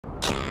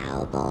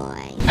Oh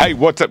boy. Hey,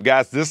 what's up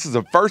guys? This is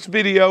the first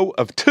video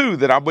of 2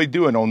 that I'll be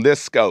doing on this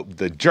scope,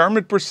 the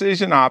German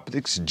Precision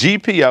Optics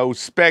GPO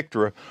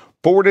Spectra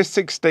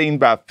 4-16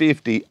 by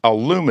 50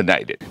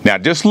 illuminated. Now,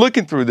 just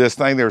looking through this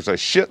thing, there's a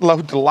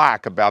shitload to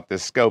like about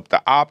this scope.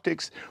 The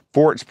optics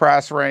for its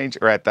price range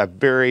are at the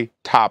very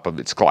top of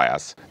its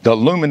class. The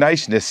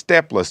illumination is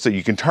stepless, so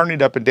you can turn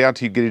it up and down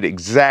till you get it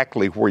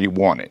exactly where you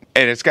want it.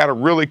 And it's got a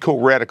really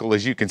cool reticle,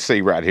 as you can see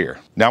right here.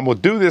 Now, I'm gonna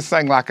do this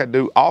thing like I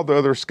do all the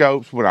other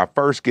scopes when I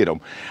first get them.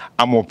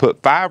 I'm gonna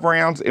put 5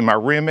 rounds in my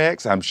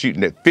Rim-X. I'm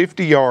shooting at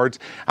 50 yards.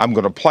 I'm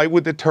gonna play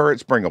with the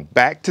turrets, bring them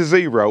back to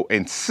 0,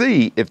 and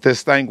see if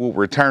this thing will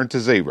return to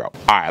 0. All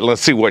right,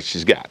 let's see what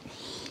she's got.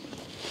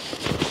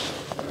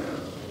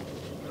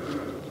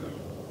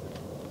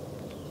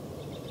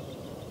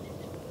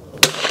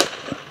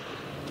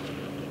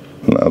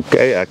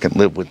 Okay, I can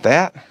live with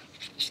that.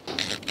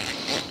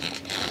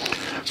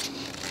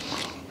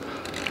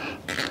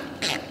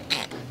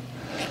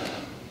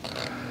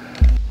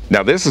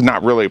 Now, this is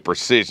not really a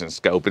precision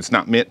scope. It's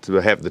not meant to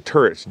have the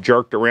turrets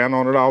jerked around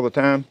on it all the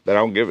time, but I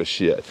don't give a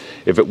shit.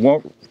 If it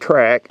won't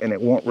track and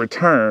it won't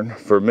return,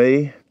 for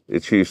me,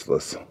 it's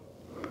useless.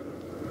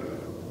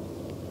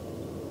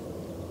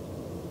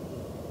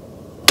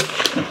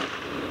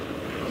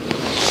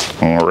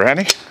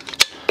 Alrighty.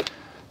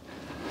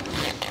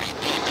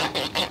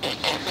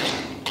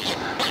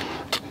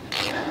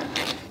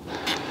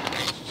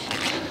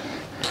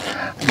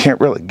 Can't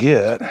really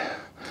get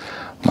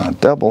my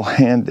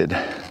double-handed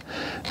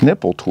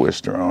nipple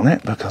twister on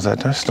it because I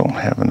just don't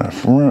have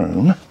enough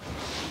room.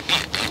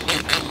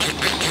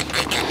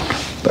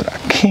 But I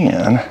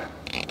can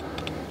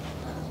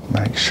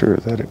make sure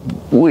that it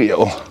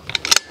will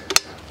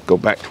go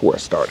back to where I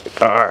started.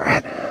 All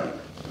right,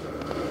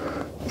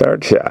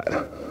 3rd shot.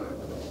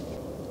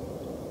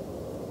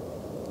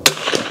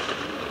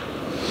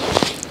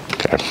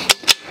 Okay,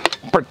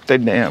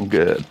 pretty damn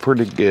good,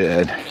 pretty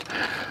good.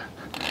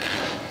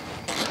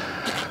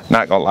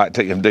 Not gonna lie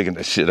to you, I'm digging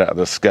the shit out of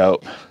the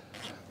scope.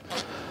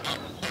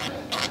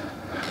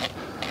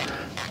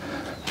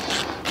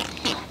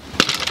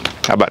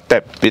 How about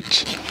that,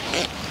 bitch?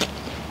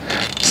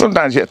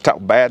 Sometimes you have to talk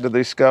bad to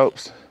these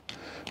scopes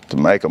to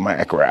make them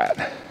act right.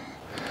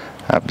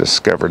 I've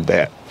discovered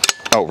that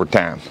over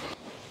time.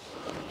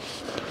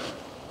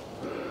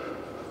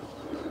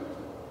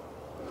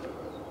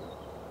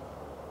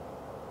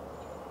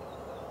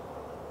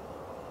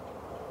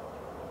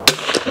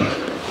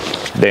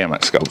 Damn,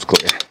 that scope's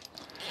clear.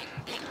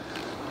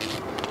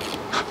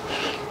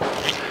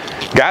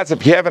 Guys,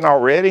 if you haven't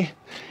already,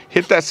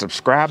 hit that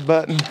subscribe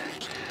button.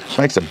 It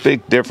makes a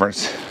big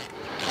difference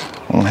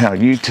on how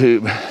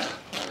YouTube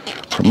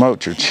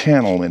promotes your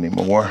channel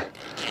anymore,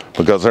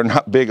 because they're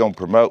not big on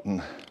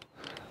promoting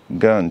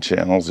gun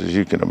channels, as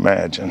you can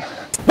imagine.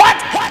 What?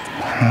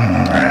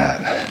 All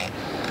right,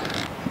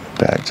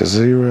 back to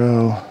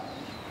 0.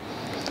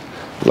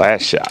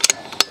 Last shot.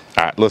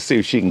 All right, let's see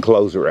if she can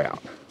close her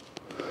out.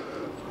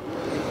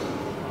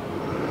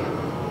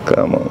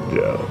 Come on,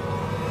 Joe.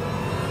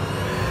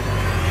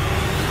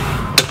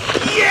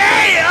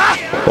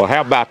 Yeah! Well,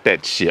 how about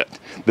that shit?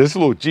 This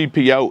little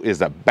GPO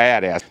is a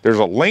badass. There's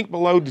a link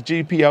below the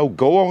GPO.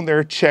 Go on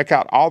there, check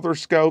out all their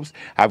scopes.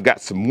 I've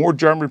got some more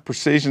German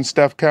precision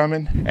stuff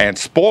coming. And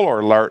spoiler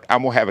alert,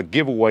 I'm gonna have a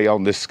giveaway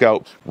on this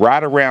scope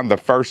right around the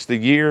 1st of the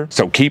year.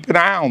 So keep an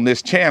eye on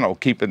this channel.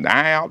 Keep an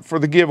eye out for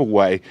the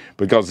giveaway,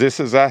 because this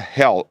is a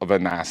hell of a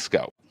nice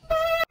scope.